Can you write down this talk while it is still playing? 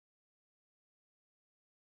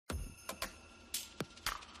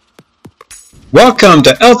Welcome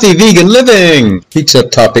to Healthy Vegan Living! Pizza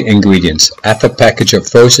topping ingredients: half a package of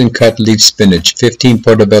frozen cut leaf spinach, 15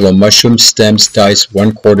 portobello mushroom stems diced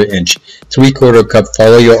 1/4 inch, 3/4 cup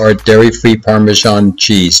Follow Your Art dairy-free Parmesan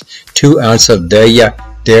cheese, 2 ounces of Daiya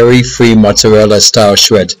dairy-free mozzarella style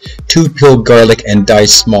shreds, 2 peeled garlic and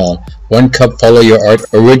diced small, 1 cup Follow Your Art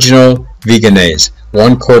Original Veganize,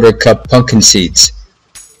 1/4 cup pumpkin seeds,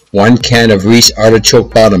 1 can of Reese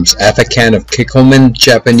Artichoke Bottoms, half a can of Kikkoman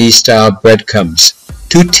Japanese-style breadcrumbs,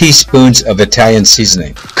 2 teaspoons of Italian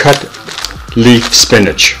seasoning. Cut leaf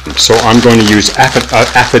spinach. So I'm going to use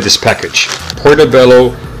half of this package.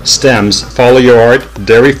 Portobello stems, Follow Your Art,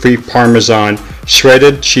 dairy-free Parmesan,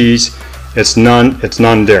 shredded cheese. It's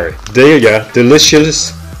non-dairy. Daiya,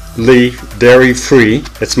 deliciously dairy-free.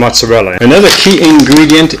 It's mozzarella. Another key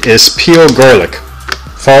ingredient is peeled garlic.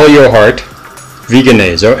 Follow Your Heart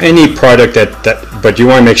Veganize, or any product but you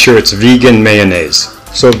want to make sure it's vegan mayonnaise.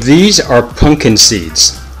 So these are pumpkin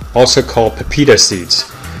seeds, also called Pepita Seeds.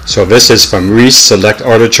 So this is from Reese Select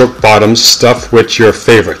Artichoke Bottoms, stuffed with your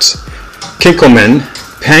favorites. Kikkoman,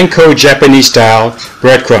 Panko Japanese style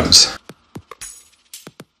breadcrumbs.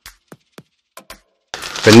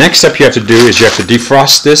 The next step you have to do is you have to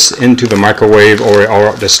defrost this into the microwave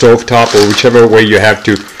or the stove top, or whichever way you have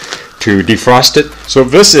to defrost it. So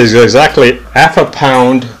this is exactly half a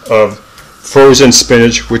pound of frozen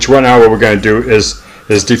spinach, which right now what we're going to do is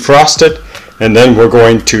defrost it, and then we're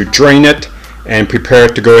going to drain it and prepare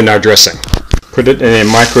it to go in our dressing. Put it in a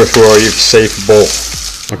microwave safe bowl.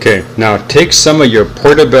 Okay, now take some of your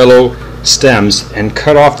portobello stems and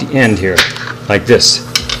cut off the end here like this.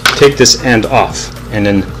 Take this end off, and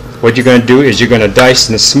then what you're going to do is you're going to dice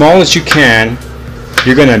in as small as you can.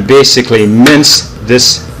 You're going to basically mince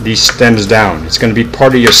these stems down. It's going to be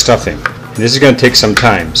part of your stuffing. And this is going to take some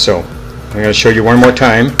time, so I'm going to show you one more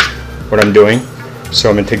time what I'm doing. So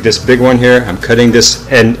I'm going to take this big one here. I'm cutting this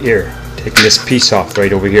end here, taking this piece off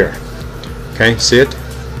right over here. Okay, see it?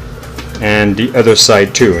 And the other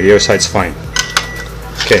side too. The other side's fine.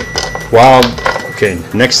 Okay. Okay.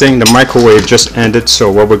 Next thing, the microwave just ended.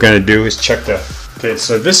 So what we're going to do is check the. Okay.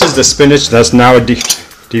 So this is the spinach that's now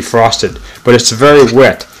defrosted, but it's very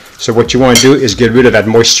wet. So what you want to do is get rid of that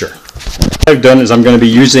moisture. What I've done is I'm going to be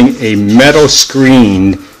using a metal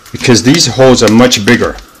screen because these holes are much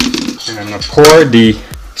bigger. And I'm going to pour the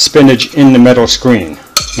spinach in the metal screen.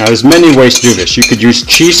 Now there's many ways to do this. You could use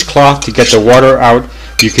cheesecloth to get the water out.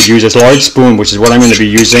 You could use a large spoon, which is what I'm going to be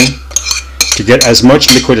using, to get as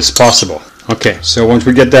much liquid as possible. Okay, so once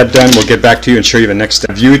we get that done, we'll get back to you and show you the next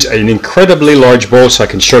step. I've used an incredibly large bowl so I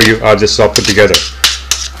can show you how this is all put together.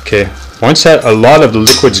 Okay. Once a lot of the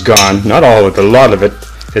liquid's gone, not all of it, a lot of it,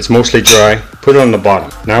 it's mostly dry, put it on the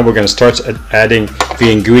bottom. Now we're going to start adding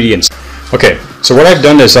the ingredients. Okay, so what I've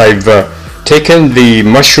done is I've taken the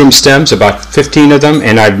mushroom stems, about 15 of them,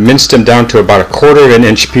 and I've minced them down to about 1/4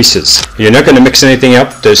 inch pieces. You're not going to mix anything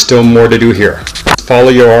up, there's still more to do here. Follow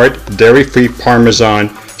Your Art, dairy-free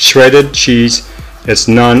Parmesan, shredded cheese, it's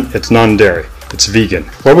non-dairy. It's vegan.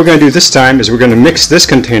 What we're going to do this time is we're going to mix this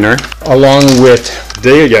container along with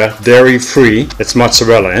Daiya dairy-free. It's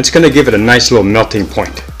mozzarella, and it's going to give it a nice little melting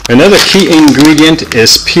point. Another key ingredient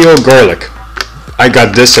is peeled garlic. I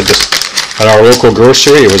got this at our local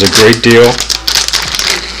grocery. It was a great deal.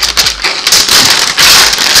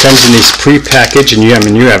 Comes in these pre-packaged, and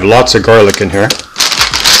you have lots of garlic in here.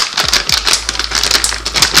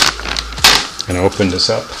 I'm going to open this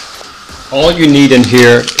up. All you need in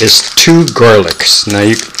here is 2 garlics. Now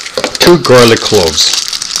 2 garlic cloves.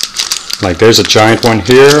 Like there's a giant one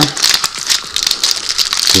here.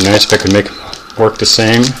 Be nice if I could make work the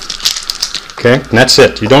same. Okay, and that's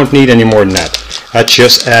it. You don't need any more than that. That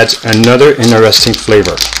just adds another interesting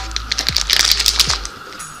flavor.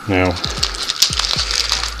 Now,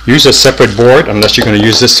 use a separate board unless you're going to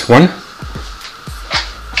use this one,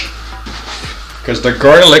 because the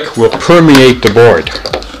garlic will permeate the board.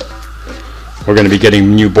 We're going to be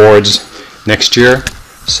getting new boards next year,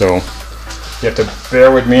 so you have to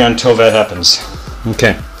bear with me until that happens.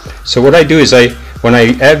 Okay, so what I do is when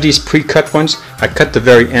I add these pre-cut ones, I cut the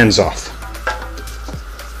very ends off.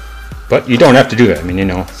 But you don't have to do that. I mean,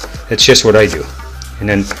 it's just what I do. And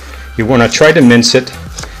then you want to try to mince it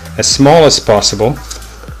as small as possible,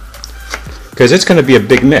 because it's going to be a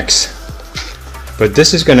big mix. But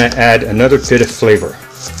this is going to add another bit of flavor.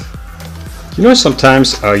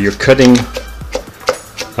 Sometimes you're cutting.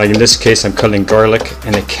 Like in this case, I'm cutting garlic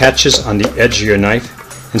and it catches on the edge of your knife.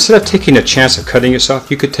 Instead of taking a chance of cutting yourself,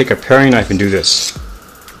 you could take a paring knife and do this.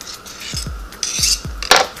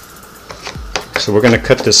 So we're going to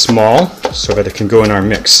cut this small so that it can go in our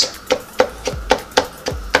mix.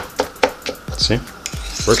 See?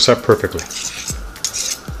 Works out perfectly.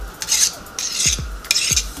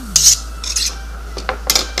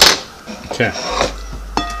 Okay.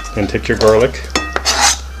 Then take your garlic,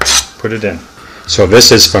 put it in. So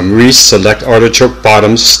this is from Reese Artichoke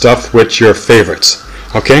Bottoms, stuffed with your favorites.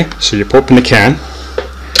 Okay, so you open the can.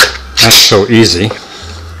 That's so easy.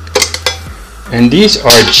 And these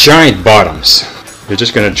are giant bottoms. You're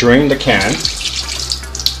just going to drain the can.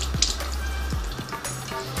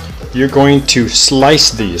 You're going to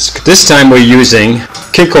slice these. This time we're using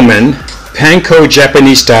Kikkoman Panko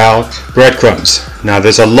Japanese style breadcrumbs. Now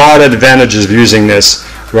there's a lot of advantages of using this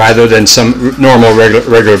rather than some normal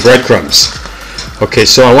regular breadcrumbs. Okay,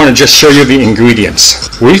 so I want to just show you the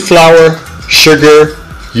ingredients. Wheat flour, sugar,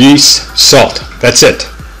 yeast, salt. That's it.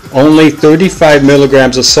 Only 35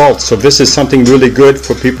 milligrams of salt. So this is something really good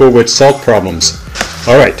for people with salt problems.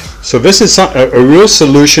 Alright, so this is a real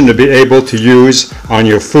solution to be able to use on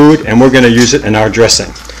your food, and we're going to use it in our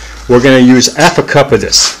dressing. We're going to use half a cup of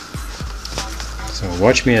this. So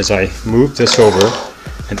watch me as I move this over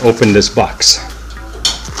and open this box.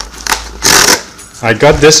 I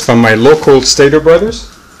got this from my local Stater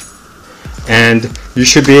Brothers, and you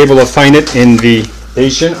should be able to find it in the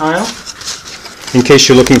Asian aisle in case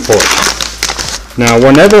you're looking for it. Now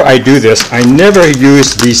whenever I do this, I never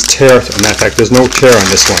use these tears. Matter of fact, there's no tear on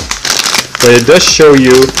this one, but it does show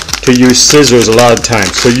you to use scissors a lot of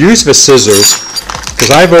times. So use the scissors,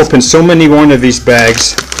 because I've opened so many one of these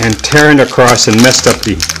bags and tearing across and messed up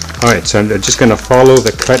the... Alright, so I'm just going to follow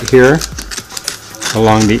the cut here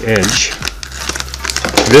along the edge.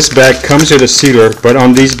 This bag comes with a sealer, but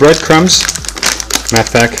on these breadcrumbs, matter of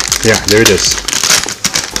fact, yeah, there it is.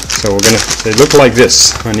 So we're going to, they look like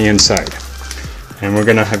this on the inside. And we're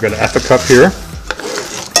going to, I've got a half a cup here.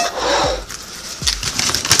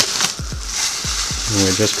 And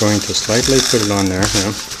we're just going to slightly put it on there.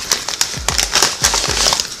 Yeah.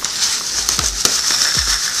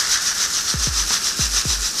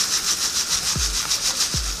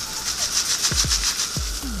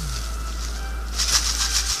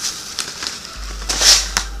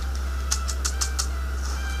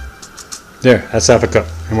 There, that's half a cup,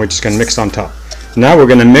 and we're just going to mix on top. Now we're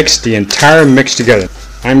going to mix the entire mix together.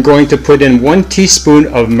 I'm going to put in 1 teaspoon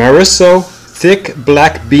of Mariso thick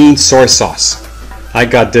black bean soy sauce. I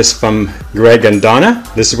got this from Greg and Donna.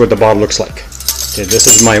 This is what the bottle looks like. Okay, this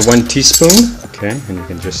is my 1 teaspoon. Okay, and you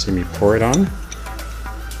can just see me pour it on.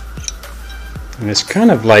 And it's kind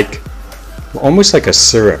of like, almost like a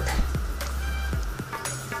syrup.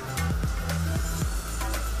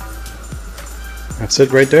 That's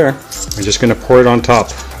it right there. I'm just going to pour it on top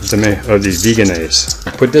of the Veganize.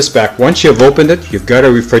 Put this back. Once you've opened it, you've got to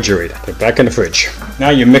refrigerate it. Put it back in the fridge. Now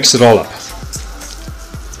you mix it all up.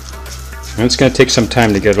 And it's going to take some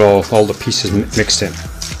time to get all the pieces mixed in.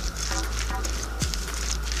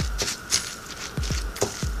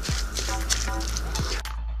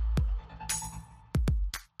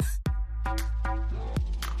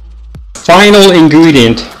 Final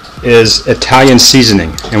ingredient is Italian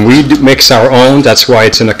seasoning, and we mix our own. That's why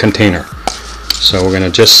it's in a container. So we're going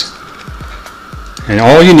to just, and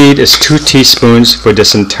all you need is 2 teaspoons for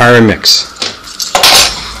this entire mix.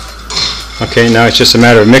 Okay, now it's just a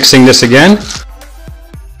matter of mixing this again.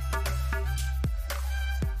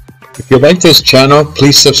 If you like this channel,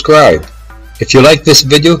 please subscribe. If you like this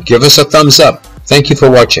video, give us a thumbs up. Thank you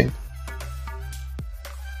for watching.